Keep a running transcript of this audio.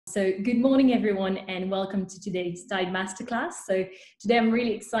So good morning, everyone, and welcome to today's Tide Masterclass. So today I'm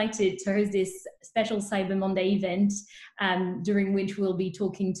really excited to host this special Cyber Monday event, during which we'll be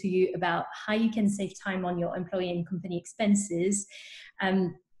talking to you about how you can save time on your employee and company expenses,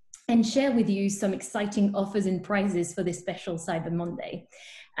 and share with you some exciting offers and prizes for this special Cyber Monday.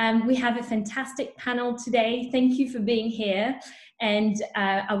 We have a fantastic panel today. Thank you for being here, and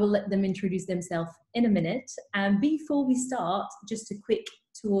I will let them introduce themselves in a minute. Before we start, just a quick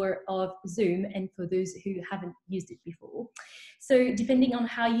tour of Zoom, and for those who haven't used it before. So depending on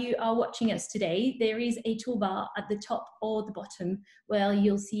how you are watching us today, there is a toolbar at the top or the bottom where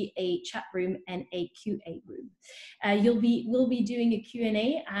you'll see a chat room and a Q&A room. We'll be doing a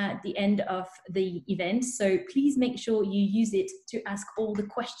Q&A at the end of the event, so please make sure you use it to ask all the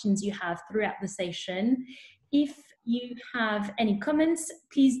questions you have throughout the session. If you have any comments,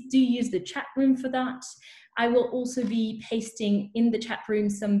 please do use the chat room for that. I will also be pasting in the chat room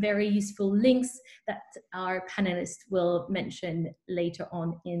some very useful links that our panelists will mention later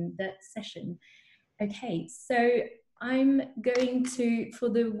on in the session. Okay, so I'm going to, for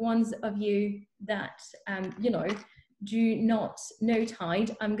the ones of you that, do not know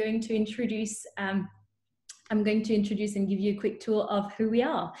Tide, I'm going to introduce and give you a quick tour of who we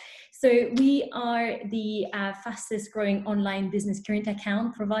are. So we are the fastest growing online business current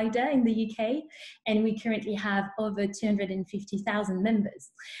account provider in the UK, and we currently have over 250,000 members.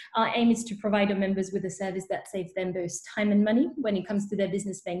 Our aim is to provide our members with a service that saves them both time and money when it comes to their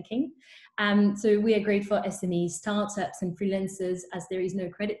business banking. So we are great for SMEs, startups and freelancers, as there is no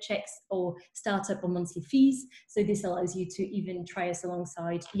credit checks or startup or monthly fees. So this allows you to even try us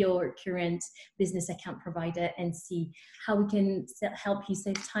alongside your current business account provider and see how we can help you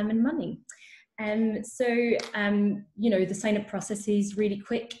save time and money. The sign-up process is really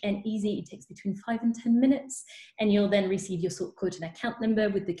quick and easy. It takes between 5 and 10 minutes, and you'll then receive your sort code and account number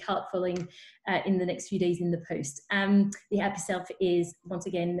with the card following in the next few days in the post. The app itself is, once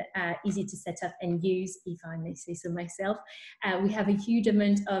again, easy to set up and use, if I may say so myself. We have a huge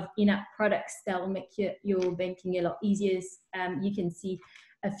amount of in-app products that will make your banking a lot easier. You can see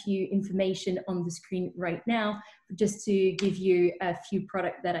a few information on the screen right now, just to give you a few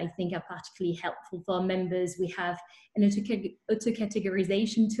products that I think are particularly helpful for our members. We have an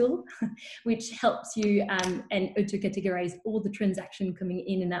auto-categorization tool, which helps you and auto-categorize all the transactions coming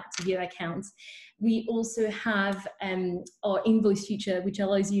in and out of your accounts. We also have our invoice feature, which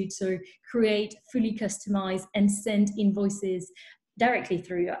allows you to create, fully customize and send invoices directly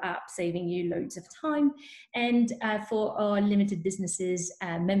through your app, saving you loads of time. And for our limited businesses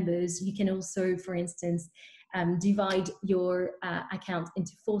members, you can also, for instance, divide your account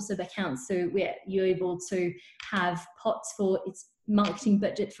into 4 sub-accounts, so where you're able to have pots for its marketing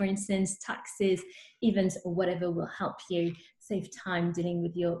budget, for instance, taxes, events, or whatever will help you save time dealing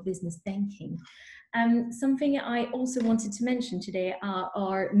with your business banking. Something I also wanted to mention today are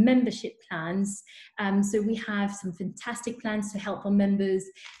our membership plans. So we have some fantastic plans to help our members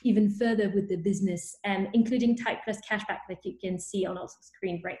even further with the business, including Tide Plus Cashback that you can see on our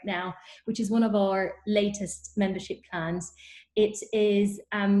screen right now, which is one of our latest membership plans. It is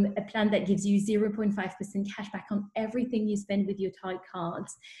a plan that gives you 0.5% cashback on everything you spend with your Tide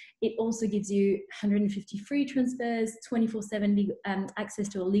cards. It also gives you 150 free transfers, 24/7 access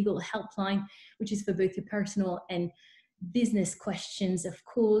to a legal helpline, which is for both your personal and business questions, of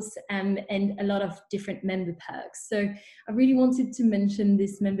course, and a lot of different member perks. So I really wanted to mention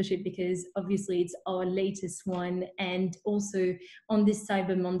this membership because obviously it's our latest one, and also on this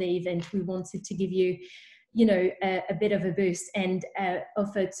Cyber Monday event, we wanted to give you a bit of a boost and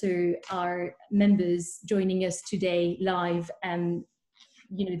offer to our members joining us today live,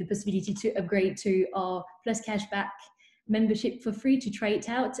 the possibility to upgrade to our Plus Cashback membership for free to try it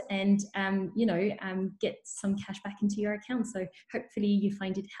out and, get some cash back into your account. So hopefully you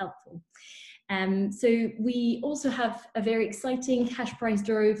find it helpful. So we also have a very exciting cash prize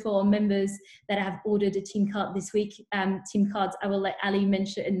draw for members that have ordered a team card this week. Team cards, I will let Ali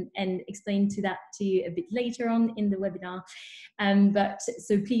mention and explain to you a bit later on in the webinar.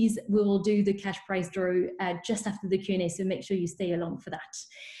 So please, we will do the cash prize draw just after the Q&A, so make sure you stay along for that.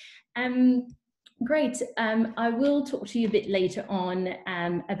 Great. I will talk to you a bit later on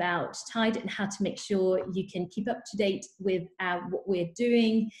about Tide and how to make sure you can keep up to date with what we're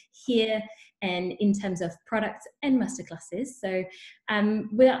doing here and in terms of products and masterclasses. So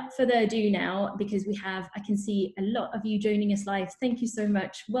without further ado now, because I can see a lot of you joining us live. Thank you so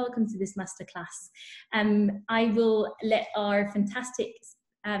much. Welcome to this masterclass. I will let our fantastic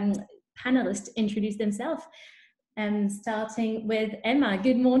panelists introduce themselves, starting with Emma.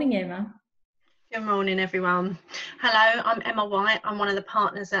 Good morning, Emma. Good morning, everyone. Hello, I'm Emma White. I'm one of the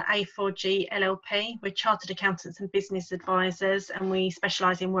partners at A4G LLP. We're Chartered Accountants and Business Advisors, and we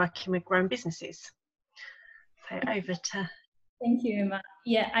specialise in working with growing businesses. So over to... Thank you, Emma.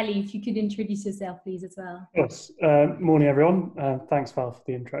 Yeah, Ali, if you could introduce yourself, please, as well. Yes. Morning, everyone. Thanks, Val, for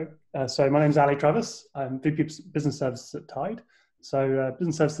the intro. So my name is Ali Travis. I'm VP Business Services at Tide. So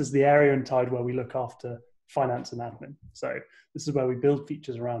Business Services is the area in Tide where we look after finance and admin. So this is where we build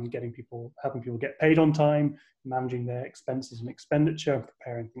features around helping people get paid on time, managing their expenses and expenditure, and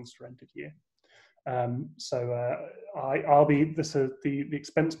preparing things for end of year. I'll be the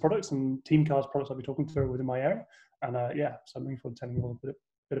expense products and team cards products I'll be talking through within my area. And so I'm looking forward to telling you all a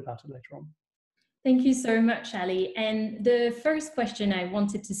bit about it later on. Thank you so much, Ali. And the first question I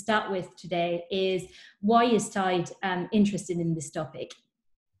wanted to start with today is, why is Tide interested in this topic?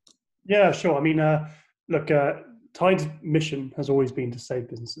 Yeah, sure. I mean, Tide's mission has always been to save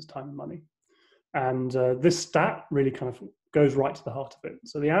businesses time and money. And this stat really kind of goes right to the heart of it.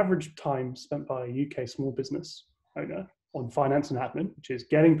 So the average time spent by a UK small business owner on finance and admin, which is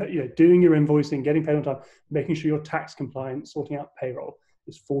doing your invoicing, getting paid on time, making sure you're tax compliant, sorting out payroll,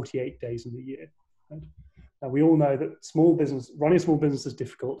 is 48 days in the year. Right? Now, we all know that running a small business is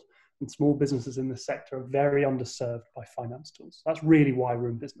difficult, and small businesses in this sector are very underserved by finance tools. That's really why we're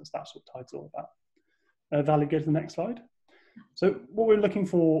in business. That's what Tide's all about. Valerie, go to the next slide. So what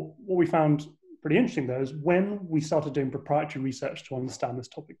we found pretty interesting though, is when we started doing proprietary research to understand this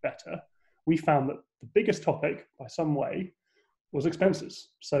topic better, we found that the biggest topic by some way was expenses.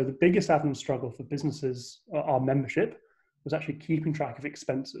 So the biggest admin struggle for businesses, our membership, was actually keeping track of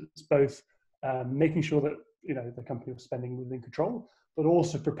expenses, both making sure that the company was spending within control, but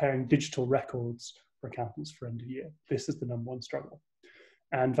also preparing digital records for accountants for end of year. This is the number one struggle.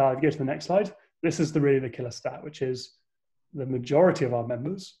 And Val, if you go to the next slide, this is really the killer stat, which is the majority of our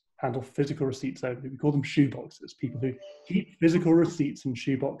members handle physical receipts only. We call them shoeboxes, people who keep physical receipts in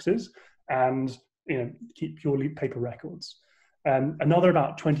shoeboxes and keep purely paper records. Another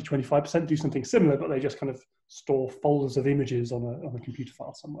about 20-25% do something similar, but they just kind of store folders of images on a computer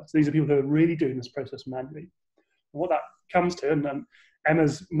file somewhere. So these are people who are really doing this process manually. And what that comes to, and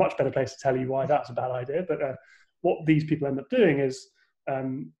Emma's much better place to tell you why that's a bad idea, but what these people end up doing is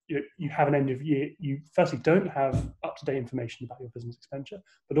you have an end of year, you firstly don't have up-to-date information about your business expenditure,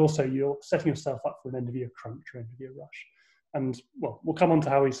 but also you're setting yourself up for an end of year crunch or end of year rush. And well, we'll come on to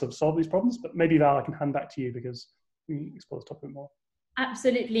how we sort of solve these problems, but maybe Val, I can hand back to you because we can explore this topic more.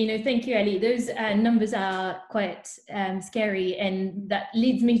 Absolutely. No, thank you, Ali. Those numbers are quite scary. And that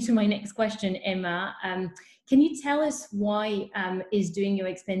leads me to my next question, Emma. Can you tell us why is doing your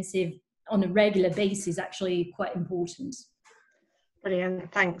expenses on a regular basis actually quite important?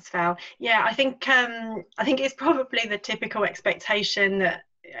 Brilliant, thanks, Val. Yeah, I think it's probably the typical expectation that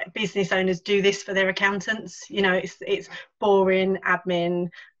business owners do this for their accountants. It's boring admin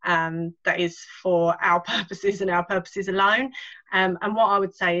that is for our purposes and our purposes alone. And what I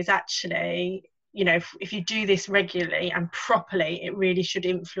would say is actually, if you do this regularly and properly, it really should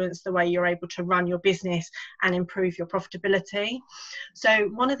influence the way you're able to run your business and improve your profitability. So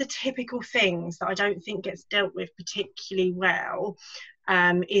one of the typical things that I don't think gets dealt with particularly well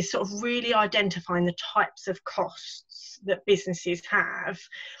is sort of really identifying the types of costs that businesses have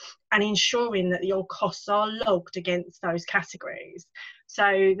and ensuring that your costs are logged against those categories.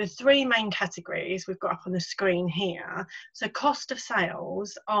 So the three main categories we've got up on the screen here. So cost of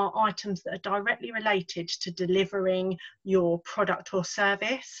sales are items that are directly related to delivering your product or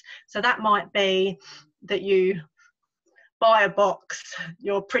service. So that might be that you buy a box,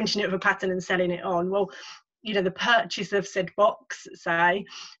 you're printing it with a pattern and selling it on. Well, the purchase of said box, say,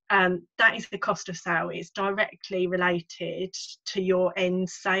 that is the cost of sale. It's directly related to your end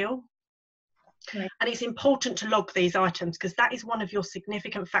sale. Right. And it's important to log these items because that is one of your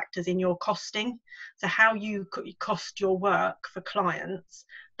significant factors in your costing. So how you cost your work for clients,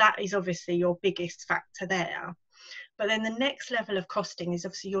 that is obviously your biggest factor there. But then the next level of costing is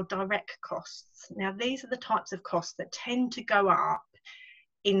obviously your direct costs. Now, these are the types of costs that tend to go up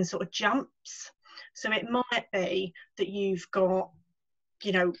in sort of jumps. So it might be that you've got,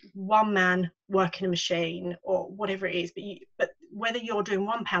 one man working a machine or whatever it is, but whether you're doing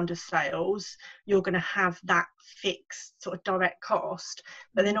 £1 of sales, you're going to have that fixed sort of direct cost.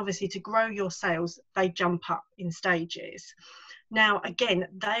 But then obviously to grow your sales, they jump up in stages. Now, again,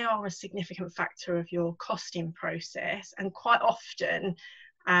 they are a significant factor of your costing process. And quite often,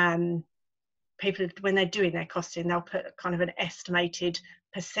 people, when they're doing their costing, they'll put kind of an estimated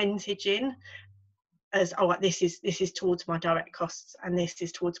percentage in as, this is towards my direct costs and this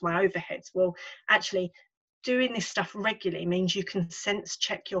is towards my overheads. Well, actually, doing this stuff regularly means you can sense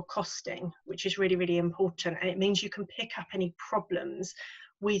check your costing, which is really, really important. And it means you can pick up any problems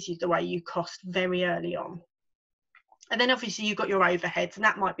with the way you cost very early on. And then obviously you've got your overheads, and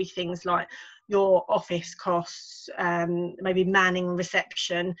that might be things like your office costs, maybe manning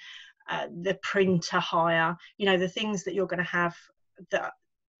reception, the printer hire, you know, the things that you're going to have that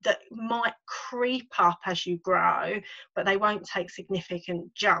might creep up as you grow, but they won't take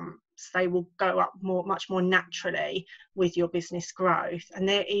significant jumps. They will go up much more naturally with your business growth, and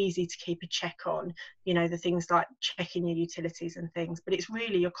they're easy to keep a check on, you know, the things like checking your utilities and things. But it's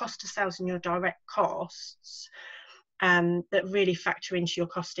really your cost of sales and your direct costs that really factor into your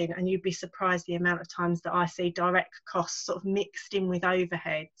costing. And you'd be surprised the amount of times that I see direct costs sort of mixed in with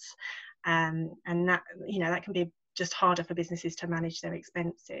overheads, and that, you know, that can be just harder for businesses to manage their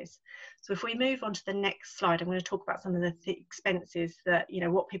expenses. So if we move on to the next slide, I'm going to talk about some of the expenses that, you know,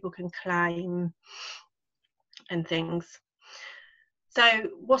 what people can claim and things. So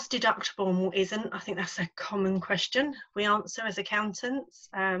what's deductible and what isn't? I think that's a common question we answer as accountants,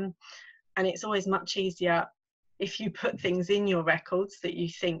 and it's always much easier if you put things in your records that you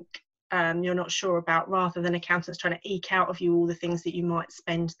think you're not sure about, rather than accountants trying to eke out of you all the things that you might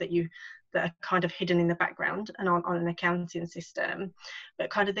spend that are kind of hidden in the background and on an accounting system. But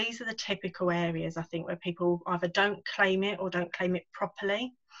kind of these are the typical areas, I think, where people either don't claim it or don't claim it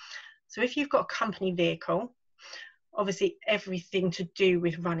properly. So if you've got a company vehicle, obviously everything to do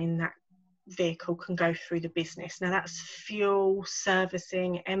with running that vehicle can go through the business. Now that's fuel,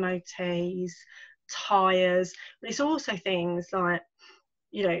 servicing, MOTs, tyres, but it's also things like,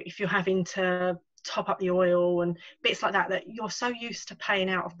 you know, if you're having to top up the oil and bits like that, that you're so used to paying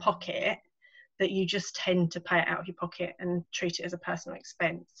out of pocket that you just tend to pay it out of your pocket and treat it as a personal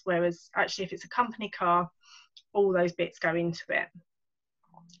expense. Whereas actually if it's a company car, all those bits go into it.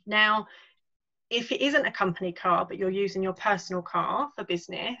 Now, if it isn't a company car, but you're using your personal car for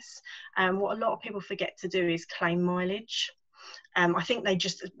business, what a lot of people forget to do is claim mileage. I think a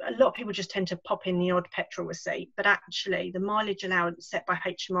lot of people just tend to pop in the odd petrol receipt, but actually the mileage allowance set by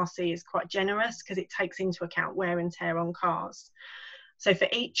HMRC is quite generous because it takes into account wear and tear on cars. So for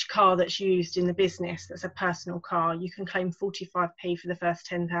each car that's used in the business that's a personal car, you can claim 45p for the first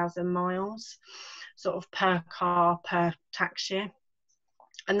 10,000 miles, sort of per car, per tax year.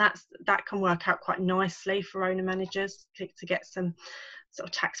 And that can work out quite nicely for owner managers to get some sort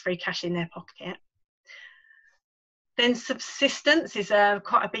of tax-free cash in their pocket. Then subsistence is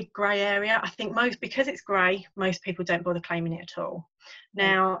quite a big grey area. I think because it's grey, most people don't bother claiming it at all.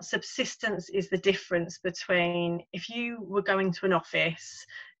 Now, subsistence is the difference between if you were going to an office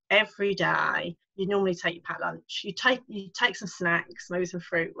every day, you normally take your packed lunch. You take some snacks, maybe some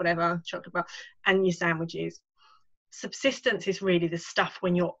fruit, whatever, chocolate bar, and your sandwiches. Subsistence is really the stuff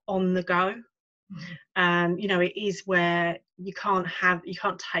when you're on the go. You know, it is where you can't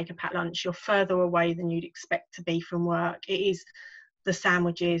take a packed lunch. You're further away than you'd expect to be from work. It is the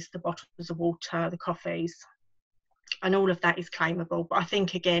sandwiches, the bottles of water, the coffees, and all of that is claimable. But I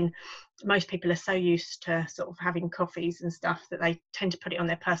think, again, most people are so used to sort of having coffees and stuff that they tend to put it on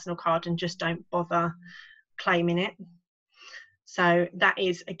their personal card and just don't bother claiming it. So that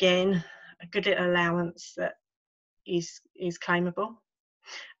is, again, a good little allowance that is claimable.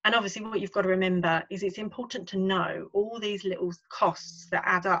 And obviously what you've got to remember is it's important to know all these little costs that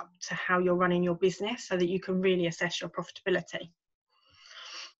add up to how you're running your business so that you can really assess your profitability.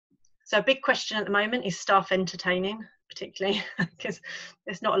 So a big question at the moment is staff entertaining, particularly because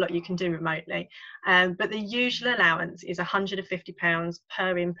there's not a lot you can do remotely. But the usual allowance is £150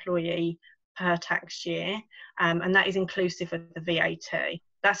 per employee per tax year, and that is inclusive of the VAT.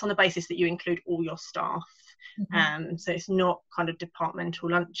 That's on the basis that you include all your staff. So it's not kind of departmental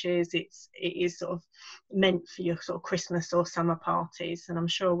lunches. It is sort of meant for your sort of Christmas or summer parties, and I'm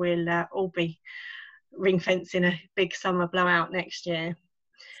sure we'll all be ring fencing a big summer blowout next year.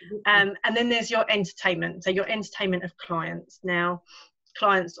 And then there's your entertainment. So your entertainment of clients. Now,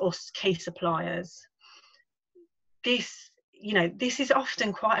 clients or key suppliers. This is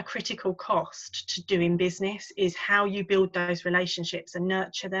often quite a critical cost to doing business, is how you build those relationships and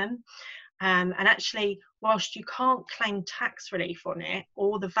nurture them. And actually, whilst you can't claim tax relief on it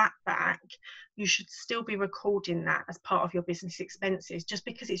or the VAT back, you should still be recording that as part of your business expenses, just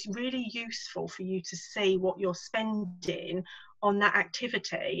because it's really useful for you to see what you're spending on that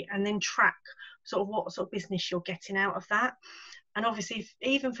activity and then track sort of what sort of business you're getting out of that. And obviously,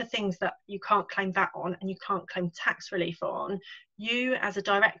 even for things that you can't claim VAT on and you can't claim tax relief on, you as a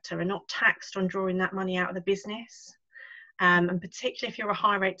director are not taxed on drawing that money out of the business. And particularly if you're a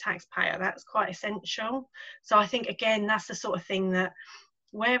high rate taxpayer, that's quite essential. So I think, again, that's the sort of thing that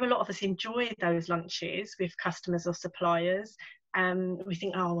where a lot of us enjoy those lunches with customers or suppliers, we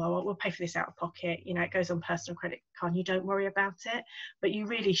think, oh, well, we'll pay for this out of pocket. You know, it goes on personal credit card. You don't worry about it, but you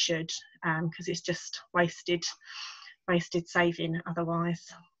really should, because it's just wasted saving otherwise.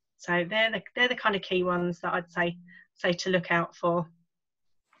 So they're the kind of key ones that I'd say to look out for.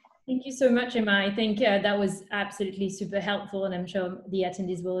 Thank you so much, Emma. I think that was absolutely super helpful, and I'm sure the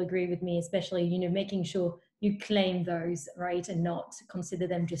attendees will agree with me, especially, you know, making sure you claim those, right, and not consider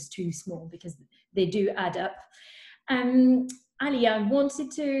them just too small, because they do add up. Ali, I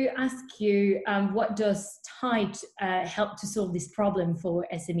wanted to ask you, what does Tide help to solve this problem for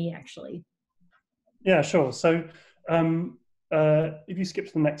SME actually? Yeah, sure. So if you skip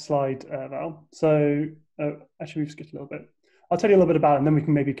to the next slide, Val. So actually, we've skipped a little bit. I'll tell you a little bit about it, and then we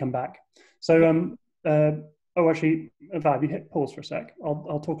can maybe come back. So, actually, Val, if you hit pause for a sec,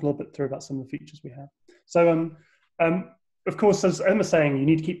 I'll talk a little bit through about some of the features we have. So, of course, as Emma's saying, you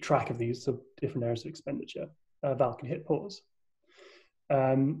need to keep track of these different areas of expenditure. Val, can you hit pause?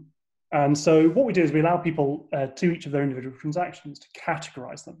 And so what we do is we allow people to each of their individual transactions to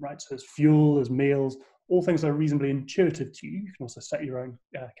categorize them, right? So there's fuel, there's meals, all things that are reasonably intuitive to you. You can also set your own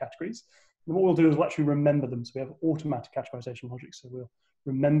categories. And what we'll do is we'll actually remember them. So we have automatic categorization logic. So we'll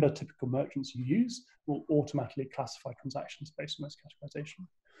remember typical merchants you use. We'll automatically classify transactions based on those categorization.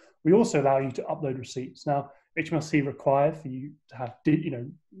 We also allow you to upload receipts. Now, HMRC require for you to have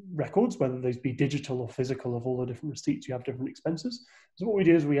records, whether those be digital or physical, of all the different receipts you have, different expenses. So what we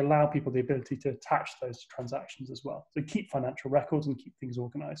do is we allow people the ability to attach those to transactions as well. So keep financial records and keep things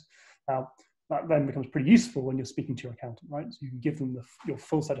organized. Now, that then becomes pretty useful when you're speaking to your accountant, right? So you can give them your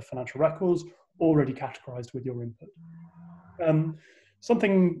full set of financial records already categorized with your input.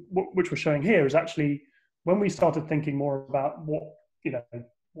 Something which we're showing here is actually when we started thinking more about what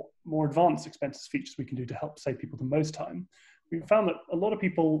more advanced expenses features we can do to help save people the most time, we found that a lot of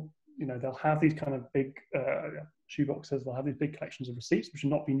people, they'll have these kind of big shoeboxes, they'll have these big collections of receipts which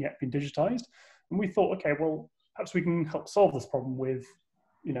have not yet been digitized. And we thought, okay, well, perhaps we can help solve this problem with,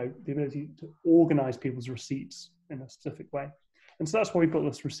 the ability to organize people's receipts in a specific way. And so that's why we built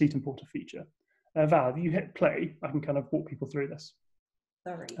this receipt importer feature. Val, if you hit play, I can kind of walk people through this.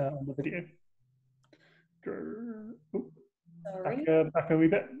 Sorry. On the video. Sorry. Back a wee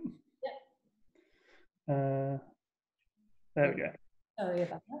bit. Yeah. There we go. Sorry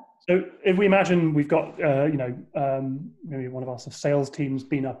about that. So if we imagine we've got, maybe one of our sales teams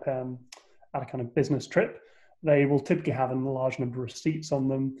been up at a kind of business trip, they will typically have a large number of receipts on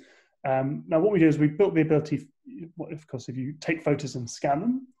them. Now, what we do is we built the ability, of course, if you take photos and scan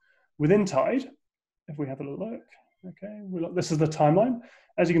them within Tide, if we have a little look, okay, this is the timeline.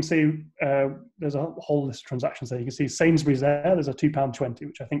 As you can see, there's a whole list of transactions there. You can see Sainsbury's there's a £2.20,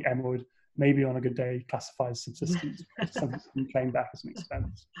 which I think Emma would maybe on a good day classify as subsistence, something you can claim back as an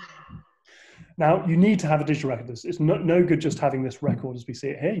expense. Now, you need to have a digital record of this. It's no good just having this record as we see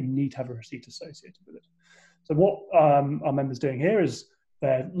it here. You need to have a receipt associated with it. So what our members doing here is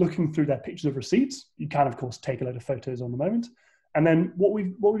they're looking through their pictures of receipts. You can, of course, take a load of photos on the moment. And then what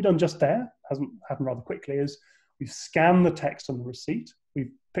we've done just there, hasn't happened rather quickly, is we've scanned the text on the receipt.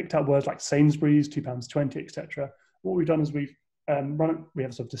 We've picked out words like Sainsbury's, £2.20, etc. What we've done is we've we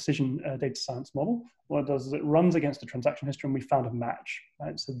have a sort of decision data science model. What it does is it runs against the transaction history, and we found a match.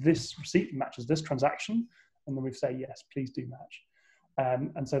 Right? So this receipt matches this transaction, and then we say, yes, please do match.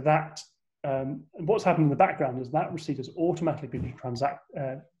 And so that, what's happened in the background is that receipt has automatically been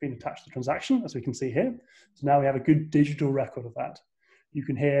attached to the transaction, as we can see here. So now we have a good digital record of that. You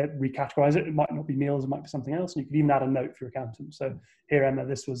can here recategorize it. It might not be meals, it might be something else. And you can even add a note for your accountant. So here, Emma,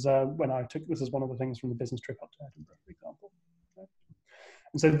 this was this is one of the things from the business trip up to Edinburgh, for example. Okay.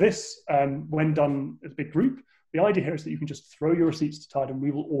 And so this, when done as a big group, the idea here is that you can just throw your receipts to Tide and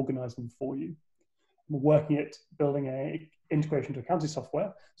we will organize them for you. We're working at building a integration to accounting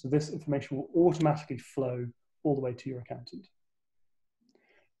software. So this information will automatically flow all the way to your accountant.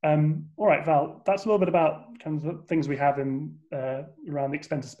 All right, Val, that's a little bit about kind of the things we have in around the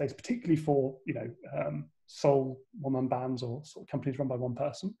expenses space, particularly for sole one-man bands or sort of companies run by one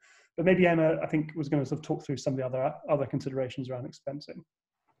person. But maybe Emma, I think, was going to sort of talk through some of the other considerations around expensing.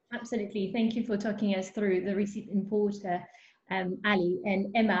 Absolutely. Thank you for talking us through the receipt importer, Ali. And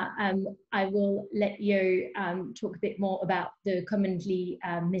Emma, I will let you talk a bit more about the commonly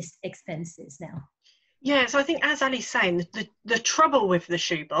missed expenses now. Yeah, so I think, as Ali's saying, the trouble with the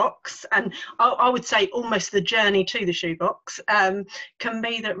shoebox, and I would say almost the journey to the shoebox, can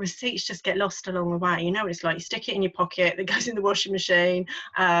be that receipts just get lost along the way. You know, it's like you stick it in your pocket, it goes in the washing machine,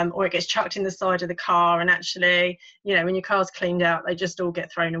 or it gets chucked in the side of the car, and actually, when your car's cleaned out, they just all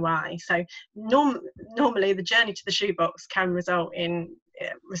get thrown away. So normally the journey to the shoebox can result in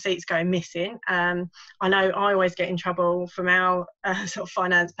receipts going missing. I know I always get in trouble from our sort of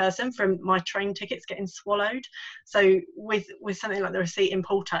finance person from my train tickets getting swallowed. So with something like the receipt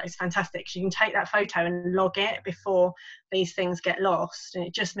importer, it's fantastic because you can take that photo and log it before these things get lost, and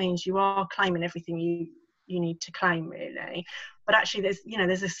it just means you are claiming everything you need to claim, really. But actually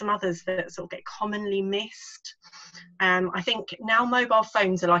there's some others that sort of get commonly missed. I think now mobile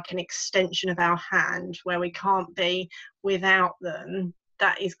phones are like an extension of our hand, where we can't be without them.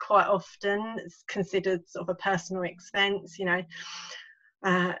 That is quite often considered sort of a personal expense,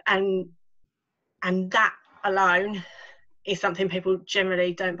 and that alone is something people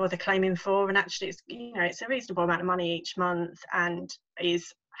generally don't bother claiming for. And actually it's a reasonable amount of money each month, and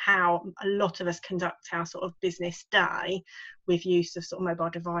is how a lot of us conduct our sort of business day, with use of sort of mobile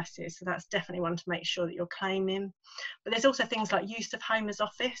devices. So that's definitely one to make sure that you're claiming. But there's also things like use of home as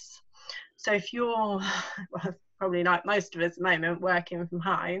office. So if you're probably like most of us at the moment working from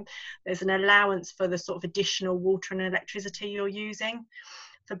home, there's an allowance for the sort of additional water and electricity you're using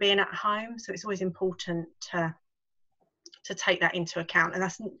for being at home. So it's always important to take that into account, and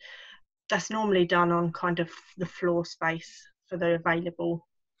that's normally done on kind of the floor space for the available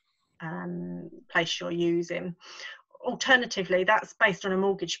place you're using. Alternatively, that's based on a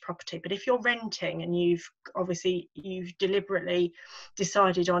mortgage property. But if you're renting and you've deliberately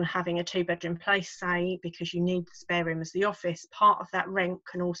decided on having a 2-bedroom place, say, because you need the spare room as the office, part of that rent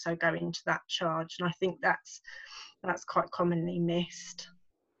can also go into that charge. And I think that's quite commonly missed.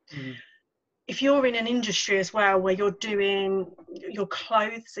 If you're in an industry as well where your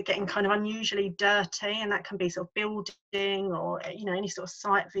clothes are getting kind of unusually dirty, and that can be sort of building or any sort of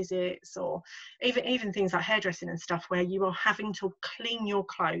site visits, or even things like hairdressing and stuff, where you are having to clean your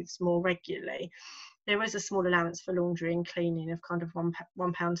clothes more regularly, there is a small allowance for laundry and cleaning of kind of £1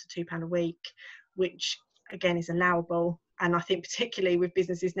 to £2 a week, which again is allowable. And I think particularly with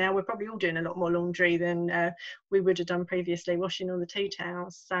businesses now, we're probably all doing a lot more laundry than we would have done previously, washing all the tea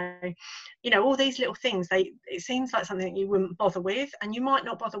towels. So, all these little things, it seems like something that you wouldn't bother with, and you might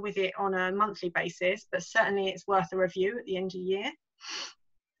not bother with it on a monthly basis, but certainly it's worth a review at the end of the year.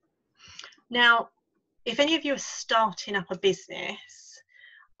 Now, if any of you are starting up a business,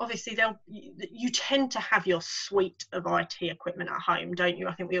 obviously you tend to have your suite of IT equipment at home, don't you?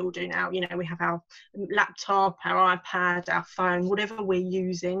 I think we all do now. We have our laptop, our iPad, our phone, whatever we're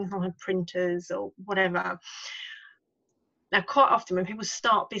using, our printers or whatever. Now, quite often when people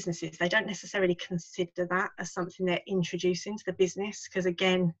start businesses, they don't necessarily consider that as something they're introducing to the business, because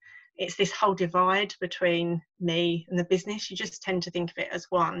again, it's this whole divide between me and the business. You just tend to think of it as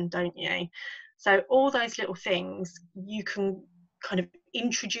one, don't you? So all those little things you can kind of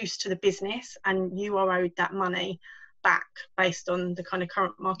introduce to the business, and you are owed that money back based on the kind of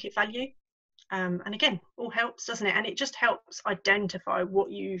current market value. And again, all helps, doesn't it? And it just helps identify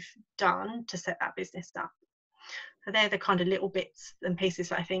what you've done to set that business up. So they're the kind of little bits and pieces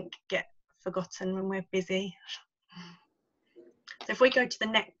that I think get forgotten when we're busy. So if we go to the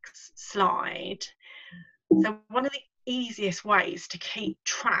next slide, so one of the easiest ways to keep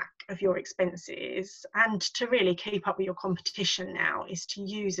track of your expenses and to really keep up with your competition now is to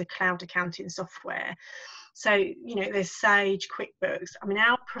use a cloud accounting software. So there's Sage, QuickBooks. I mean,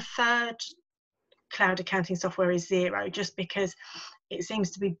 our preferred cloud accounting software is Xero, just because it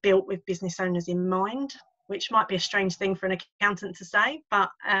seems to be built with business owners in mind, which might be a strange thing for an accountant to say, but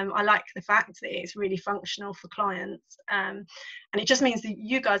I like the fact that it's really functional for clients. And it just means that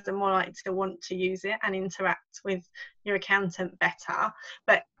you guys are more likely to want to use it and interact with your accountant better.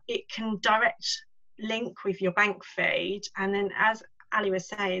 But it can direct link with your bank feed. And then, as Ali was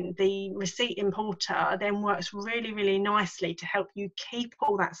saying, the receipt importer then works really, really nicely to help you keep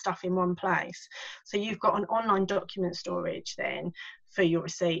all that stuff in one place. So you've got an online document storage then for your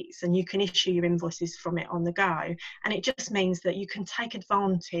receipts, and you can issue your invoices from it on the go. And it just means that you can take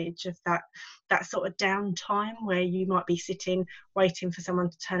advantage of that sort of downtime where you might be sitting waiting for someone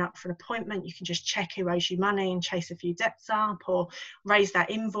to turn up for an appointment. You can just check who owes you money and chase a few debts up, or raise that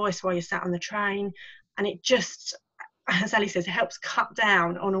invoice while you're sat on the train. And it just, as Ali says, it helps cut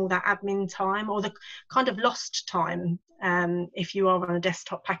down on all that admin time, or the kind of lost time if you are on a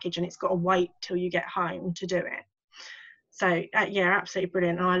desktop package and it's got to wait till you get home to do it. So yeah, absolutely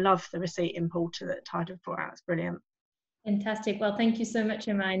brilliant. And I love the receipt importer that Tide have brought out. It's brilliant. Fantastic. Well, thank you so much,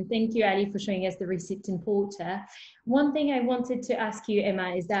 Emma, and thank you, Ali, for showing us the receipt importer. One thing I wanted to ask you,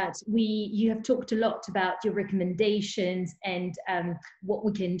 Emma, is that you have talked a lot about your recommendations and what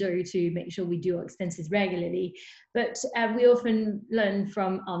we can do to make sure we do our expenses regularly, but we often learn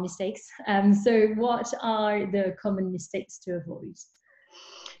from our mistakes. So what are the common mistakes to avoid?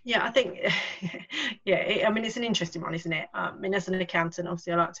 Yeah, I think, yeah, I mean, it's an interesting one, isn't it? I mean, as an accountant,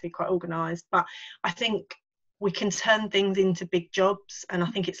 obviously I like to be quite organised, but I think we can turn things into big jobs, and I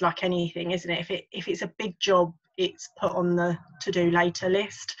think it's like anything, isn't it? If it's a big job, it's put on the to-do later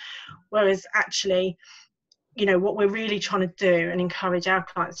list, whereas actually, you know, what we're really trying to do and encourage our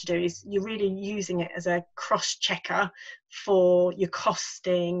clients to do is you're really using it as a cross-checker for your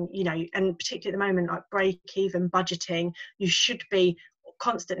costing, you know, and particularly at the moment, like break-even budgeting, you should be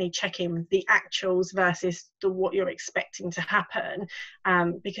constantly checking the actuals versus what you're expecting to happen,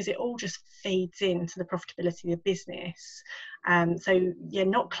 because it all just feeds into the profitability of the business. So yeah,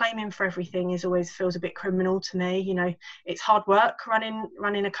 not claiming for everything always feels a bit criminal to me. You know, it's hard work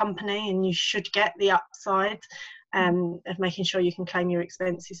running a company, and you should get the upside of making sure you can claim your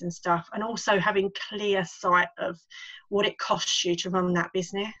expenses and stuff, and also having clear sight of what it costs you to run that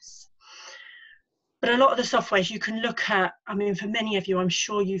business. But a lot of the softwares you can look at, I mean, for many of you, I'm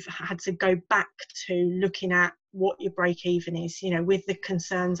sure you've had to go back to looking at what your break even is, you know, with the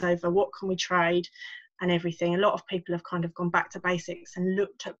concerns over what can we trade and everything. A lot of people have kind of gone back to basics and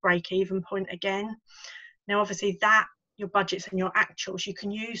looked at break even point again. Now, obviously that, your budgets and your actuals, you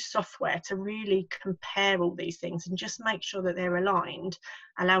can use software to really compare all these things and just make sure that they're aligned,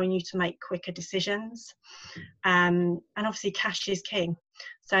 allowing you to make quicker decisions. And obviously cash is king.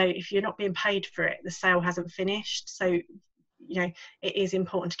 So if you're not being paid for it, the sale hasn't finished. So, you know, it is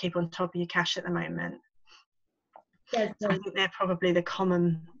important to keep on top of your cash at the moment. Yes, so I think they're probably the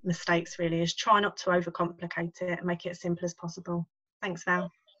common mistakes, really, is try not to overcomplicate it and make it as simple as possible. Thanks,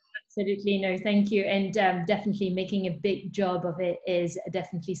 Val. Absolutely, no, thank you. And definitely making a big job of it is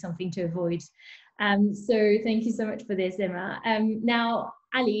definitely something to avoid. So thank you so much for this, Emma. Now,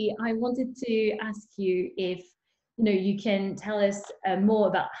 Ali, I wanted to ask you if you can tell us more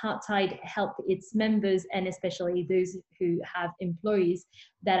about how Tide help its members, and especially those who have employees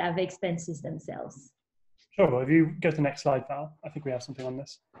that have expenses themselves. Sure. Well, if you go to the next slide, Val, I think we have something on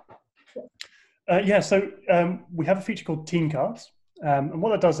this. So we have a feature called Team Cards. And what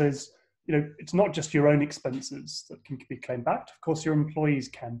that does is, it's not just your own expenses that can be claimed back. Of course, your employees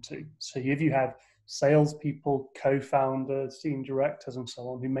can too. So if you have salespeople, co-founders, senior directors, and so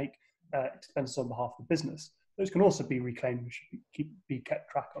on who make expenses on behalf of the business, those can also be reclaimed and should be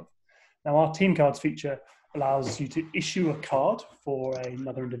kept track of. Now, our Team Cards feature allows you to issue a card for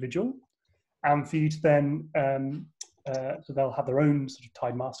another individual, and for you to then, so they'll have their own sort of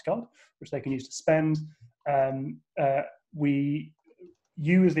Tide Mastercard, which they can use to spend.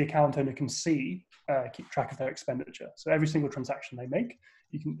 You as the account owner can keep track of their expenditure. So every single transaction they make,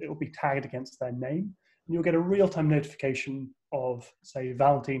 it will be tagged against their name, and you'll get a real-time notification of, say,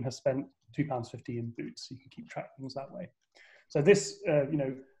 Valentine has spent £2.50 in boots. So you can keep track of things that way. So this,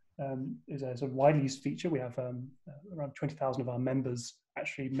 is a sort of widely used feature. We have around 20,000 of our members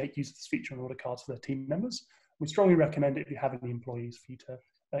actually make use of this feature and order cards for their team members. We strongly recommend it if you have any employees for you to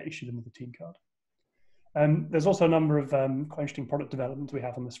issue them with a team card. There's also a number of quite interesting product developments we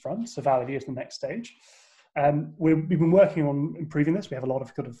have on this front. So Validity is the next stage. We've been working on improving this. We have had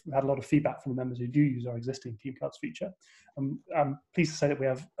a lot of feedback from the members who do use our existing Team Cards feature. I'm pleased to say that we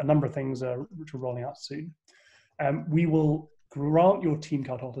have a number of things which are rolling out soon. We will grant your Team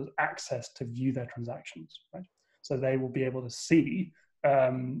Card holders access to view their transactions, right? So they will be able to see,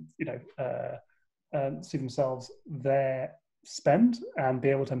 see themselves their spend and be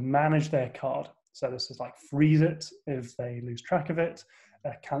able to manage their card. So this is like freeze it if they lose track of it,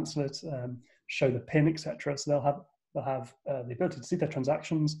 cancel it, show the PIN, etc. So they'll have the ability to see their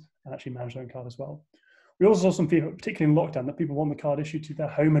transactions and actually manage their own card as well. We also saw some feedback, particularly in lockdown, that people want the card issued to their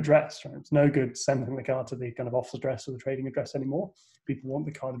home address. Right? It's no good sending the card to the kind of office address or the trading address anymore. People want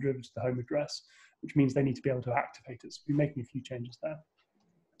the card delivered to the home address, which means they need to be able to activate it. So we're making a few changes there.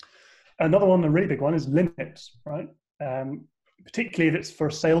 Another one, a really big one, is limits, right? Particularly if it's for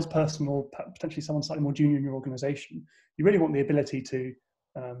a salesperson or potentially someone slightly more junior in your organization, you really want the ability to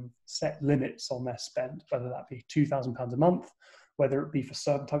set limits on their spend, whether that be £2,000 a month, whether it be for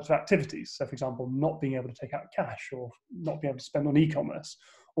certain types of activities. So for example, not being able to take out cash or not being able to spend on e-commerce,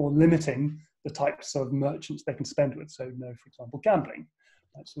 or limiting the types of merchants they can spend with. So no, for example, gambling.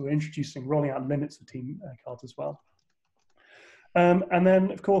 Right? So we're rolling out limits for team cards as well. And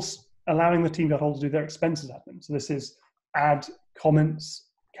then of course, allowing the team card holder to do their expenses admin. So this is add comments,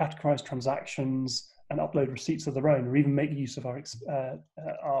 categorize transactions, and upload receipts of their own, or even make use of our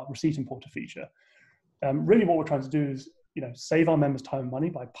receipt importer feature. Really what we're trying to do is save our members time and money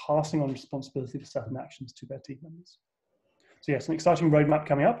by passing on responsibility for certain actions to their team members. So yes, an exciting roadmap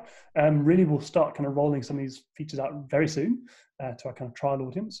coming up. Really we'll start kind of rolling some of these features out very soon to our kind of trial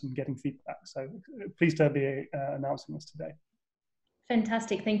audience and getting feedback. So pleased to be announcing this today.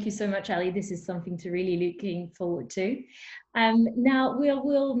 Fantastic. Thank you so much, Ali. This is something to really looking forward to. Now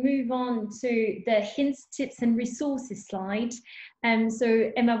we'll move on to the hints, tips and resources slide.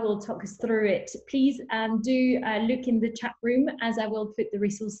 So Emma will talk us through it. Please do look in the chat room, as I will put the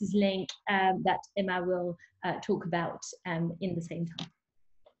resources link that Emma will talk about in the same time.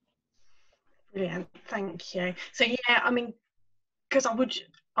 Brilliant, thank you. So yeah, I mean, because I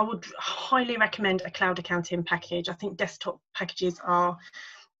would highly recommend a cloud accounting package. I think desktop packages are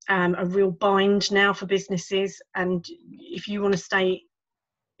a real bind now for businesses, and if you want to stay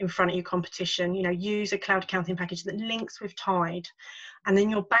in front of your competition, you know, use a cloud accounting package that links with Tide, and then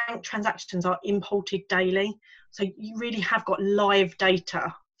your bank transactions are imported daily, so you really have got live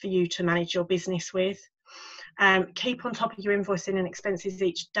data for you to manage your business with. Keep on top of your invoicing and expenses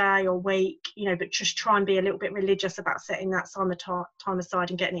each day or week, you know, but just try and be a little bit religious about setting that time aside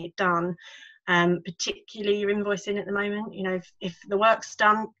and getting it done. Particularly your invoicing at the moment, you know, if the work's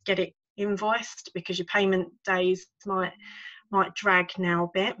done, get it invoiced, because your payment days might drag now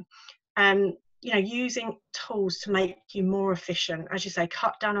a bit. You know, using tools to make you more efficient, as you say,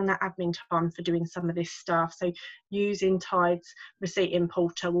 cut down on that admin time for doing some of this stuff. So using Tide's receipt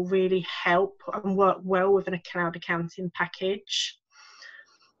importer will really help and work well with a cloud accounting package.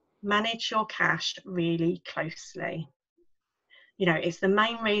 Manage your cash really closely. You know, it's the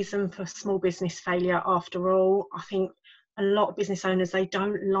main reason for small business failure after all. I think a lot of business owners, they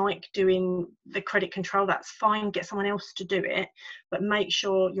don't like doing the credit control. That's fine, get someone else to do it, but make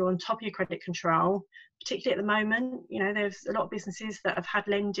sure you're on top of your credit control, particularly at the moment. You know, there's a lot of businesses that have had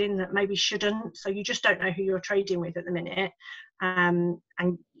lending that maybe shouldn't, so you just don't know who you're trading with at the minute, and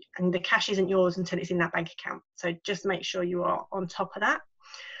the cash isn't yours until it's in that bank account. So just make sure you are on top of that.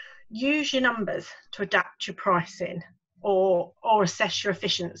 Use your numbers to adapt your pricing or assess your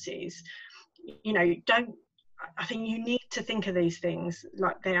efficiencies. You know, I think you need to think of these things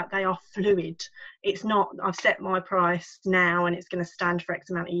like they are fluid. It's not, I've set my price now and it's going to stand for X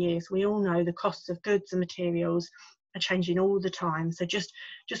amount of years. We all know the costs of goods and materials are changing all the time. So just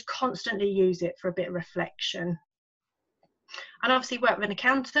constantly use it for a bit of reflection. And obviously work with an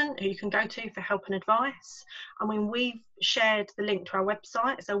accountant who you can go to for help and advice. I mean, we've shared the link to our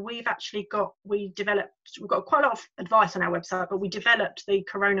website. So we've got quite a lot of advice on our website, but we developed the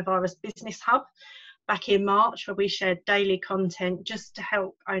Coronavirus Business Hub back in March, where we shared daily content just to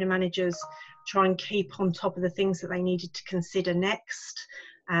help owner managers try and keep on top of the things that they needed to consider next,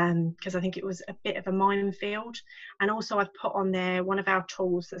 because I think it was a bit of a minefield. And also I've put on there one of our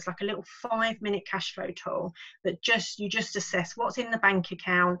tools that's like a little 5-minute cash flow tool that you just assess what's in the bank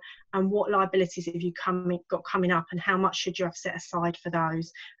account and what liabilities have you got coming up and how much should you have set aside for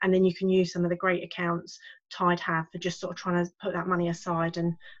those. And then you can use some of the great accounts Tide have for just sort of trying to put that money aside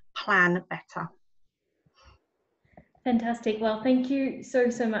and plan better. Fantastic. Well, thank you so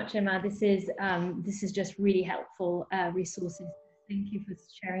much, Emma. This is just really helpful resources. Thank you for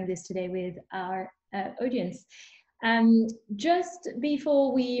sharing this today with our audience. Just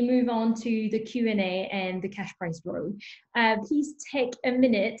before we move on to the Q&A and the cash prize draw, please take a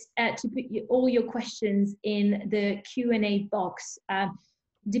minute to put all your questions in the Q&A box.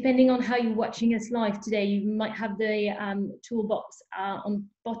 Depending on how you're watching us live today, you might have the toolbox on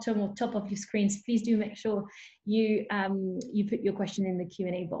bottom or top of your screens. Please do make sure you put your question in the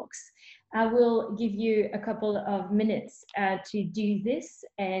Q&A box. I will give you a couple of minutes to do this,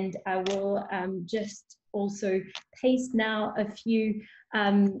 and I will just also paste now a few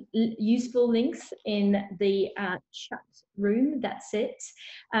useful links in the chat room. That's it,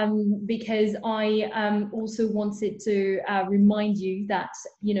 because I also wanted to remind you that,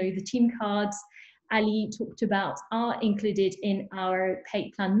 you know, the team cards Ali talked about are included in our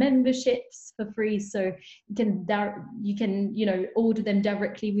paid plan memberships for free, so you can you know, order them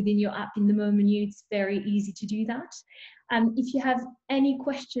directly within your app in the Mo menu. It's very easy to do that. If you have any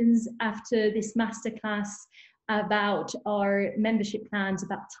questions after this masterclass about our membership plans,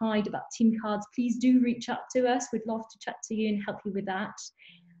 about Tide, about team cards, please do reach out to us. We'd love to chat to you and help you with that.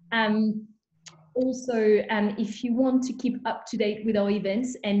 Also, if you want to keep up to date with our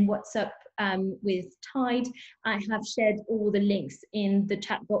events and what's up with Tide, I have shared all the links in the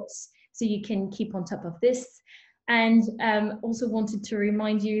chat box so you can keep on top of this. And also wanted to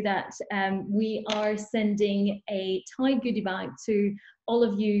remind you that we are sending a Tide goodie bag to all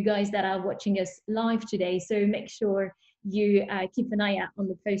of you guys that are watching us live today. So make sure you keep an eye out on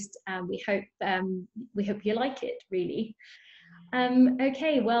the post. We hope you like it, really.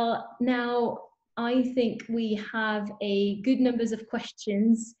 Okay, well, now I think we have a good numbers of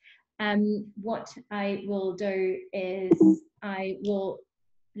questions. What I will do is I will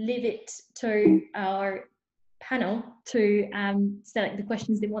leave it to our panel to select the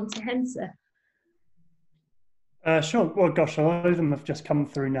questions they want to answer. Sure. Well, gosh, a lot of them have just come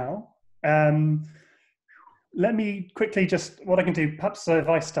through now. Let me quickly what I can do, perhaps if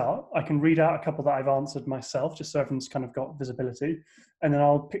I start, I can read out a couple that I've answered myself, just so everyone's kind of got visibility. And then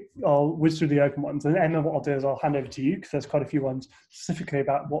I'll whiz through the open ones. And Emma, what I'll do is I'll hand over to you, because there's quite a few ones specifically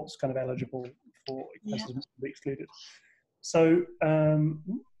about what's kind of eligible for expenses to be excluded. So,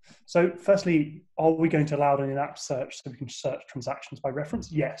 firstly, are we going to allow an in-app search so we can search transactions by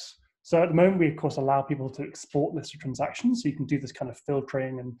reference? Yes. So at the moment, we of course allow people to export lists of transactions. So you can do this kind of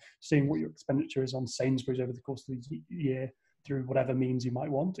filtering and seeing what your expenditure is on Sainsbury's over the course of the year through whatever means you might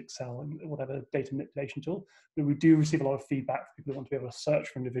want, Excel and whatever data manipulation tool. But we do receive a lot of feedback from people who want to be able to search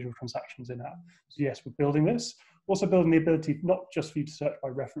for individual transactions in app. So yes, we're building this. Also building the ability not just for you to search by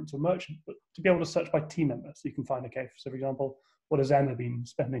reference or merchant, but to be able to search by team member. So you can find, okay, so for example, what has Emma been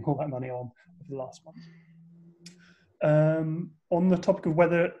spending all that money on over the last month? On the topic of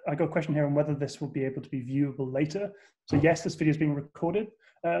whether, I got a question here on whether this will be able to be viewable later. So yes, this video is being recorded.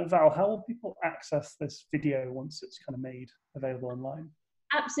 Val, how will people access this video once it's kind of made available online?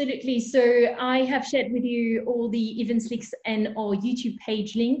 Absolutely. So I have shared with you all the events links and our YouTube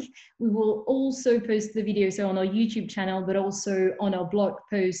page link. We will also post the video so on our YouTube channel, but also on our blog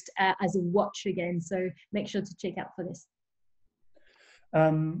post as a watch again. So make sure to check out for this.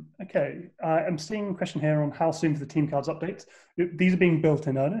 Okay, I'm seeing a question here on how soon for the team cards updates. These are being built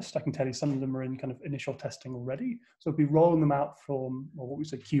in earnest. I can tell you some of them are in kind of initial testing already. So we'll be rolling them out from, well, what we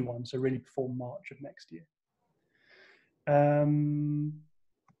said Q1, so really before March of next year. From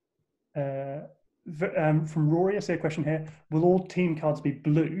Rory, I see a question here. Will all team cards be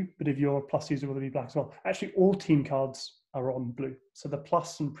blue, but if you're a plus user, will they be black as well? Actually, all team cards are on blue. So the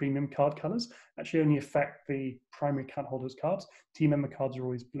plus and premium card colors actually only affect the primary account holders cards. Team member cards are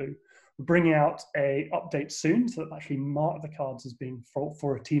always blue. We're bringing out a update soon so that actually mark the cards as being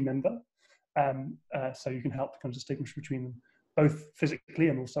for a team member. So you can help kind of distinguish between them, both physically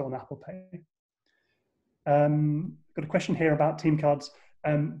and also on Apple Pay. Got a question here about team cards.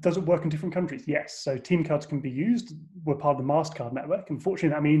 Does it work in different countries? Yes. So team cards can be used. We're part of the Mastercard network.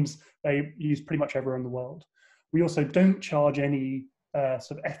 Unfortunately, that means they use pretty much everywhere in the world. We also don't charge any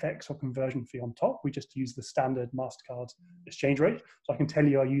sort of FX or conversion fee on top. We just use the standard Mastercard exchange rate. So I can tell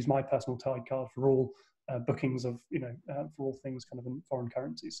you I use my personal Tide card for all bookings of, for all things kind of in foreign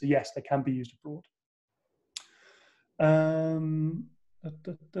currencies. So yes, they can be used abroad.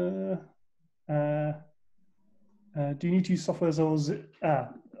 Do you need to use software or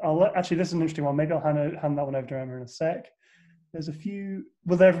actually, this is an interesting one. Maybe I'll hand that one over to Emma in a sec. There's a few.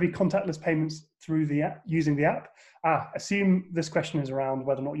 Will there ever be contactless payments through the app, using the app? Assume this question is around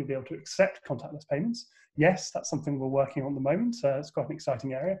whether or not you'll be able to accept contactless payments. Yes, that's something we're working on at the moment. It's quite an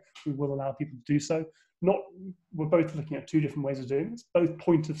exciting area. We will allow people to do so. We're both looking at two different ways of doing this, both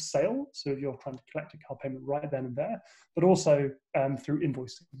point of sale, so if you're trying to collect a card payment right then and there, but also through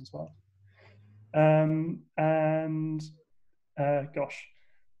invoicing as well.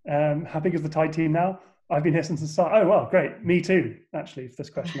 How big is the Tide team now? I've been here since the start. Oh, well, great. Me too, actually, for this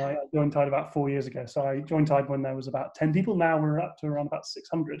question. I joined Tide about 4 years ago. So I joined Tide when there was about 10 people. Now we're up to around about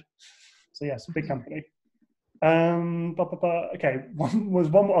 600. So yes, a big company. Okay,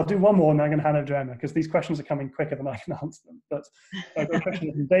 I'll do one more and I'm going to hand over to Emma because these questions are coming quicker than I can answer them. But I've got a question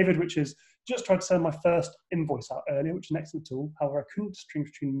from David, which is, just tried to send my first invoice out earlier, which is an excellent tool. However, I couldn't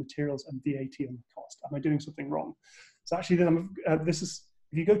distinguish between materials and VAT on the cost. Am I doing something wrong? So actually, this is,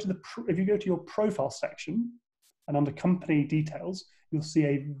 if you go to your profile section and under company details, you'll see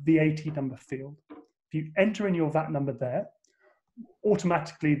a VAT number field. If you enter in your VAT number there,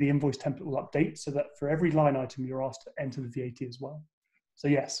 automatically the invoice template will update so that for every line item you're asked to enter the VAT as well. So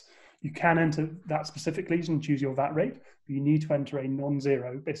yes, you can enter that specifically and choose your VAT rate, but you need to enter a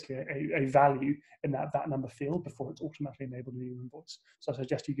non-zero, basically a value in that VAT number field before it's automatically enabled in your invoice. So I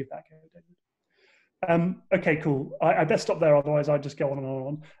suggest you give that a go, David. Okay, cool. I best stop there, otherwise I just go on and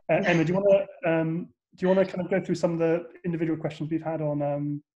on. Emma, do you want to kind of go through some of the individual questions we've had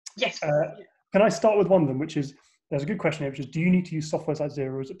on? Yes. Can I start with one of them, which is, there's a good question here, which is, do you need to use software like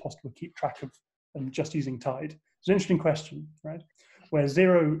Xero, or is it possible to keep track of them just using Tide? It's an interesting question, right? Where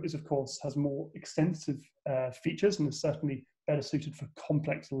Xero is, of course, has more extensive features and is certainly better suited for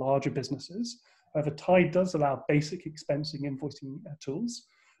complex, larger businesses. However, Tide does allow basic expensing invoicing tools.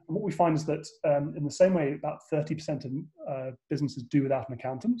 And what we find is that in the same way, about 30% of businesses do without an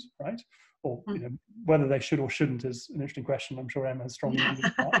accountant, right? Or whether they should or shouldn't is an interesting question. I'm sure Emma has strongly views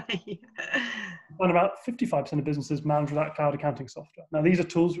on that. And about 55% of businesses manage without cloud accounting software. Now, these are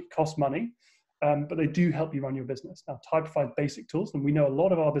tools that cost money. but they do help you run your business. Now, Tide provides basic tools, and we know a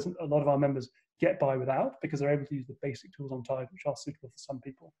lot of our members get by without, because they're able to use the basic tools on Tide, which are suitable for some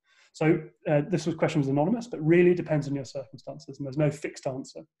people. So this question was anonymous, but really depends on your circumstances, and there's no fixed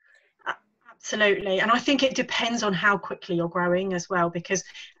answer. Absolutely. And I think it depends on how quickly you're growing as well, because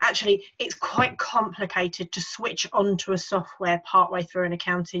actually it's quite complicated to switch onto a software partway through an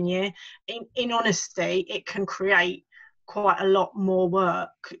accounting year. In honesty, it can create quite a lot more work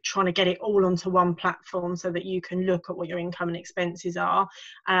trying to get it all onto one platform so that you can look at what your income and expenses are.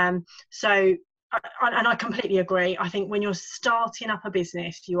 And I completely agree. I think when you're starting up a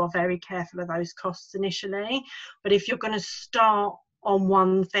business, you are very careful of those costs initially. But if you're going to start on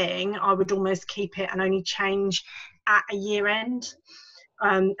one thing, I would almost keep it and only change at a year end.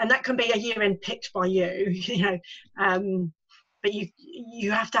 And that can be a year end picked by you, but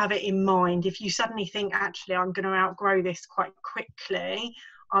you have to have it in mind. If you suddenly think, actually, I'm going to outgrow this quite quickly,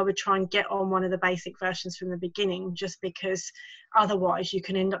 I would try and get on one of the basic versions from the beginning, just because otherwise you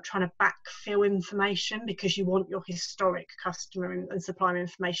can end up trying to backfill information because you want your historic customer and supplier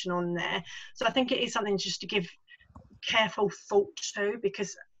information on there. So I think it is something just to give careful thought to,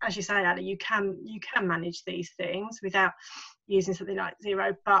 because as you say, Ali, you can manage these things without using something like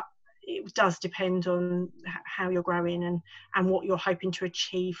Xero, but it does depend on how you're growing and what you're hoping to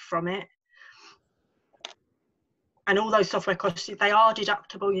achieve from it. And all those software costs, they are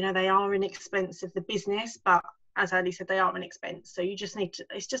deductible, they are an expense of the business, but as Ali said, they are an expense. So you just need to,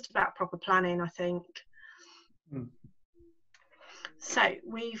 it's just about proper planning, I think. So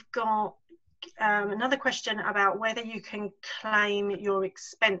we've got another question about whether you can claim your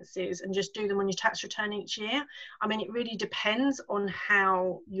expenses and just do them on your tax return each year. I mean, it really depends on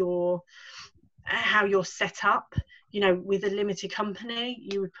how you're set up. With a limited company,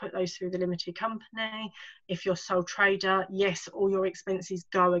 you would put those through the limited company. If you're sole trader, yes, all your expenses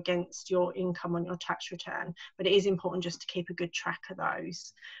go against your income on your tax return, but it is important just to keep a good track of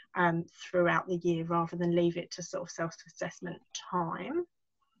those throughout the year, rather than leave it to sort of self-assessment time.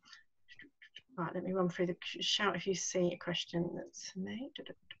 Right, let me run through shout if you see a question that's me.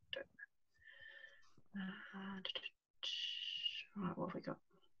 Right, what have we got?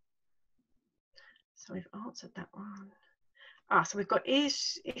 So we've answered that one. So we've got,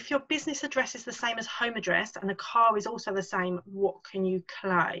 if your business address is the same as home address and the car is also the same, what can you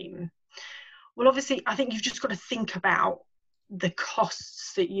claim? Well, obviously, I think you've just got to think about the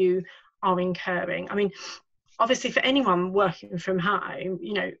costs that you are incurring. I mean, obviously, for anyone working from home,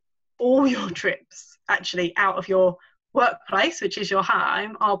 all your trips actually out of your workplace, which is your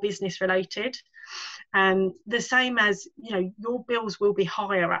home, are business related. And the same as, your bills will be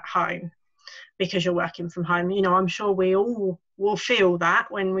higher at home because you're working from home. I'm sure we all will feel that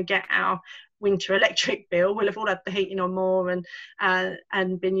when we get our winter electric bill. We'll have all had the heating on more and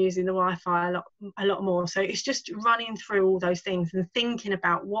been using the Wi-Fi a lot more. So it's just running through all those things and thinking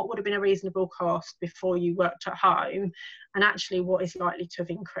about what would have been a reasonable cost before you worked at home, and actually what is likely to have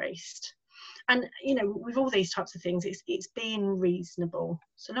increased. And with all these types of things, it's being reasonable,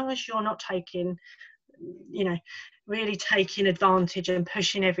 so long as you're not taking really taking advantage and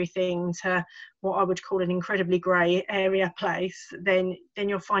pushing everything to what I would call an incredibly grey area place, then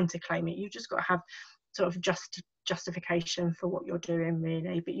you're fine to claim it. You've just got to have sort of justification for what you're doing,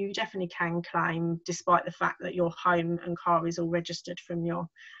 really. But you definitely can claim, despite the fact that your home and car is all registered from your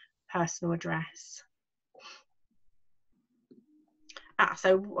personal address.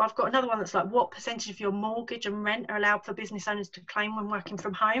 So I've got another one that's like, what percentage of your mortgage and rent are allowed for business owners to claim when working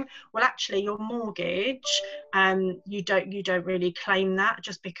from home? Well, actually, your mortgage, you don't really claim that,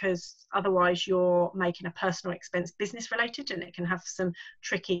 just because otherwise you're making a personal expense business related, and it can have some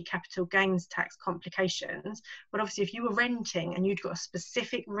tricky capital gains tax complications. But obviously, if you were renting and you'd got a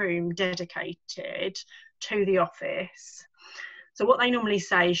specific room dedicated to the office, so what they normally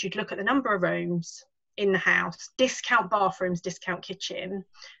say is you'd look at the number of rooms in the house, discount bathrooms, discount kitchen,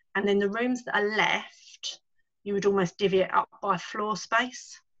 and then the rooms that are left, you would almost divvy it up by floor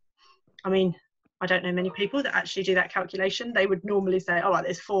space. I mean, I don't know many people that actually do that calculation. They would normally say, all right,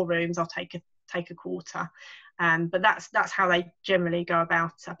 there's 4 rooms, I'll take a quarter. But that's how they generally go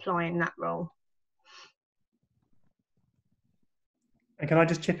about applying that rule. And can I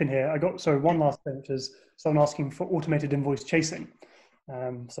just chip in here? I got one last thing, which is someone asking for automated invoice chasing.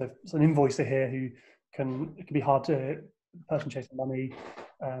 So it's an invoicer here who it can be hard to, person chasing money,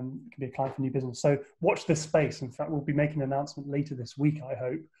 can be a client for new business. So watch this space. In fact, we'll be making an announcement later this week, I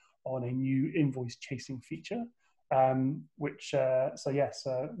hope, on a new invoice chasing feature, we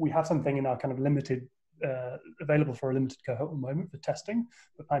have something in our kind of limited, available for a limited cohort at the moment for testing.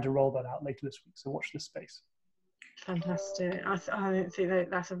 We're planning to roll that out later this week. So watch this space. Fantastic. I think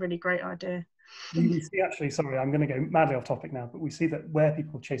that's a really great idea. We see actually, sorry, I'm going to go madly off topic now, but we see that where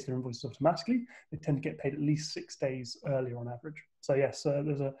people chase their invoices automatically, they tend to get paid at least 6 days earlier on average. So yes,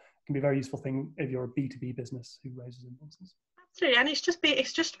 can be a very useful thing if you're a B2B business who raises invoices. Absolutely, and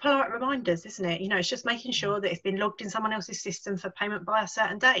it's just polite reminders, isn't it? You know, it's just making sure that it's been logged in someone else's system for payment by a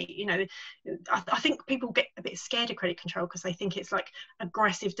certain date. You know, I think people get a bit scared of credit control because they think it's like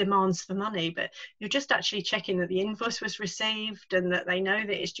aggressive demands for money, but you're just actually checking that the invoice was received and that they know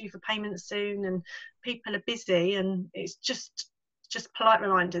that it's due for payment soon, and people are busy, and it's just polite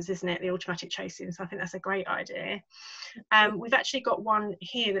reminders, isn't it? The automatic chasing. So I think that's a great idea. We've actually got one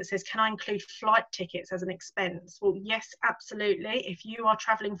here that says, can I include flight tickets as an expense? Well, yes, absolutely. If you are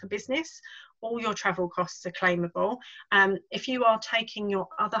traveling for business, all your travel costs are claimable. If you are taking your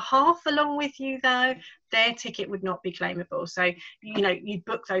other half along with you though, their ticket would not be claimable. So, you know, you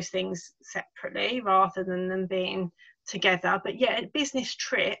book those things separately rather than them being together. But yeah, business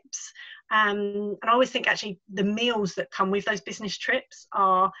trips, and I always think actually the meals that come with those business trips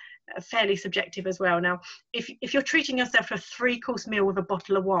are fairly subjective as well. Now, if you're treating yourself to a 3-course meal with a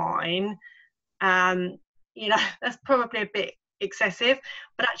bottle of wine, you know, that's probably a bit excessive.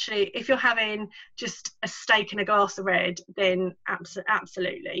 But actually, if you're having just a steak and a glass of red, then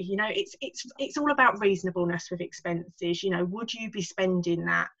absolutely, you know, it's all about reasonableness with expenses. You know, would you be spending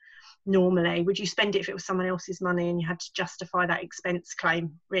that normally? Would you spend it if it was someone else's money and you had to justify that expense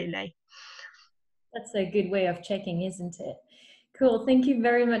claim, really? That's a good way of checking, isn't it? Cool, thank you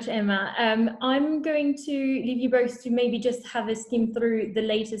very much, Emma. I'm going to leave you both to maybe just have a skim through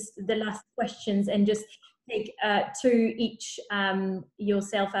the last questions and just take 2 each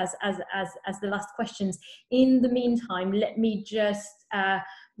yourself as the last questions. In the meantime, let me just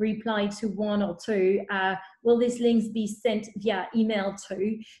reply to 1 or 2. Will these links be sent via email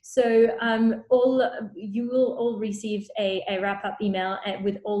too? So you will all receive a wrap-up email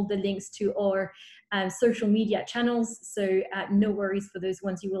with all the links to our social media channels. So no worries for those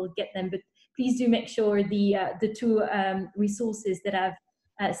ones, you will get them. But please do make sure the 2 resources that I've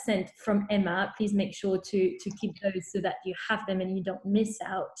sent from Emma, please make sure to keep those so that you have them and you don't miss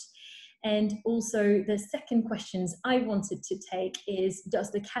out. And also the second questions I wanted to take is, does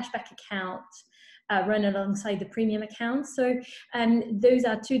the cashback account run alongside the premium account? So those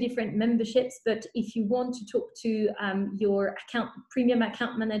are 2 different memberships, but if you want to talk to your premium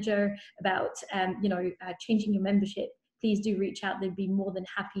account manager about changing your membership, please do reach out. They'd be more than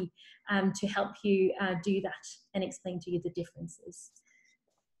happy to help you do that and explain to you the differences.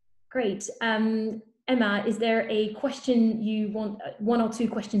 Great. Emma, is there a question you want, 1 or 2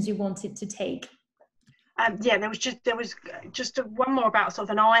 questions you wanted to take? Yeah, there was just one more about sort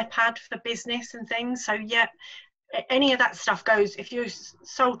of an iPad for business and things. So yeah, any of that stuff goes, if you're a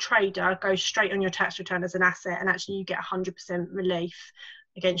sole trader, goes straight on your tax return as an asset, and actually you get 100% relief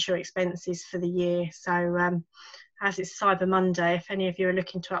against your expenses for the year. So as it's Cyber Monday, if any of you are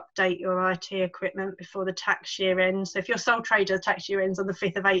looking to update your IT equipment before the tax year ends, so if you're sole trader, the tax year ends on the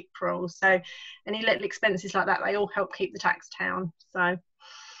 5th of April. So any little expenses like that, they all help keep the tax down. So.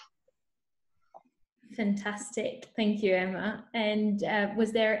 Fantastic. Thank you, Emma. And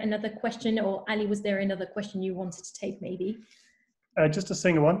was there another question, or Ali, was there another question you wanted to take maybe? Just a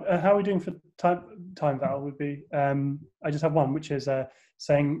single one. How are we doing for time, Val? Would be, I just have one, which is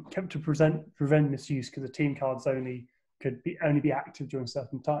saying to prevent misuse because the team cards could only be active during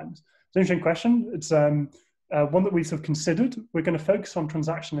certain times. It's an interesting question. It's one that we've sort of considered. We're going to focus on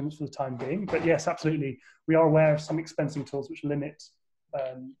transaction limits for the time being, but yes, absolutely, we are aware of some expensing tools which limit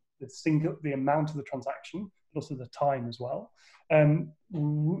the amount of the transaction, but also the time as well. That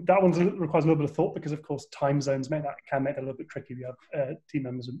one requires a little bit of thought because, of course, time zones can make that a little bit tricky if you have team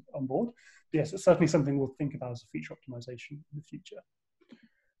members on board. But yes, it's certainly something we'll think about as a feature optimization in the future.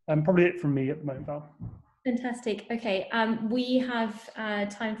 Probably it from me at the moment, Val. Fantastic. Okay, we have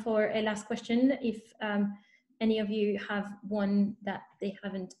time for a last question. If any of you have one that they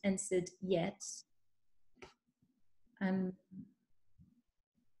haven't answered yet.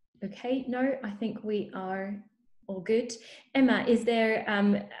 Okay, no, I think we are all good. Emma, is there,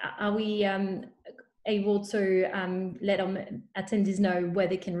 are we able to let attendees know where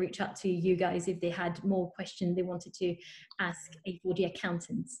they can reach out to you guys if they had more questions they wanted to ask A4G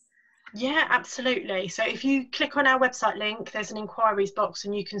accountants? Yeah, absolutely. So if you click on our website link, there's an inquiries box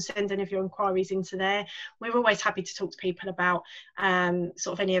and you can send any of your inquiries into there. We're always happy to talk to people about sort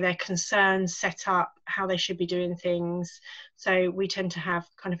of any of their concerns, set up, how they should be doing things. So we tend to have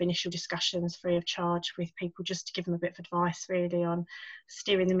kind of initial discussions free of charge with people just to give them a bit of advice really on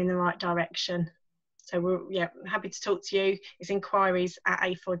steering them in the right direction. So we're happy to talk to you. It's inquiries at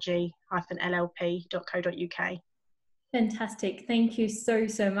a4g-llp.co.uk. Fantastic. Thank you so,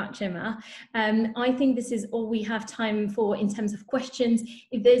 so much, Emma. I think this is all we have time for in terms of questions.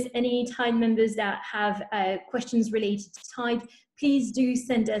 If there's any Tide members that have questions related to Tide, please do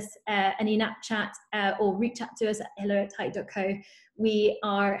send us an in-app chat or reach out to us at hello@tide.co. We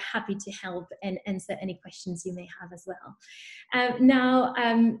are happy to help and answer any questions you may have as well. Now,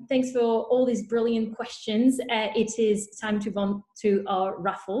 thanks for all these brilliant questions. It is time to move on to our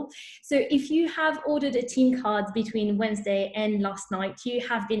raffle. So if you have ordered a team card between Wednesday and last night, you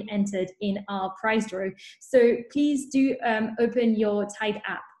have been entered in our prize draw. So please do open your Tide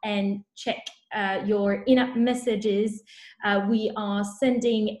app and check your in-app messages. We are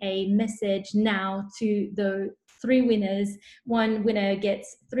sending a message now to the 3 winners. One winner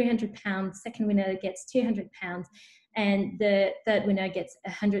gets £300, second winner gets £200, and the third winner gets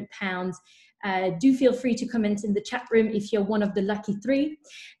 £100. Do feel free to comment in the chat room if you're one of the lucky 3,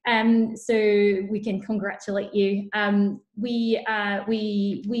 so we can congratulate you. We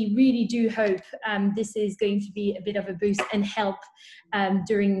really do hope this is going to be a bit of a boost and help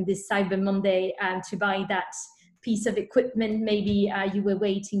during this Cyber Monday to buy that piece of equipment maybe you were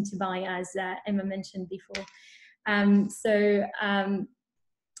waiting to buy, as Emma mentioned before.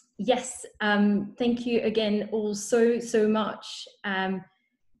 Yes, thank you again all so much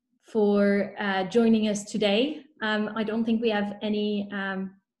for joining us today. I don't think we have any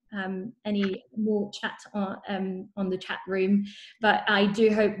more chat on the chat room, but I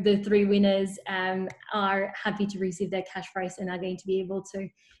do hope the 3 winners are happy to receive their cash prize and are going to be able to,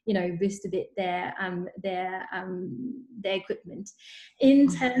 you know, boost a bit their equipment. In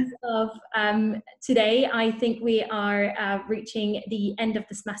terms of today, I think we are reaching the end of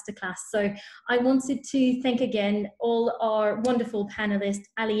this masterclass. So I wanted to thank again all our wonderful panelists.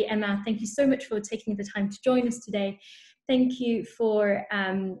 Ali, Emma, thank you so much for taking the time to join us today. Thank you for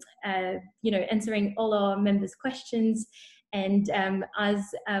answering all our members' questions. And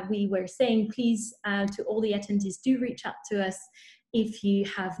as we were saying, please, to all the attendees, do reach out to us if you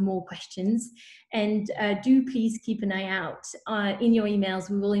have more questions. And do please keep an eye out in your emails.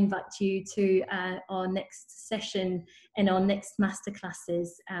 We will invite you to our next session and our next masterclasses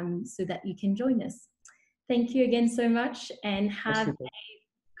so that you can join us. Thank you again so much, and have a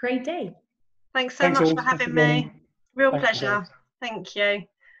great day. Thanks so much for having me. Real pleasure. Thank you.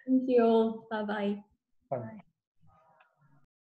 Thank you all. Bye-bye. Bye.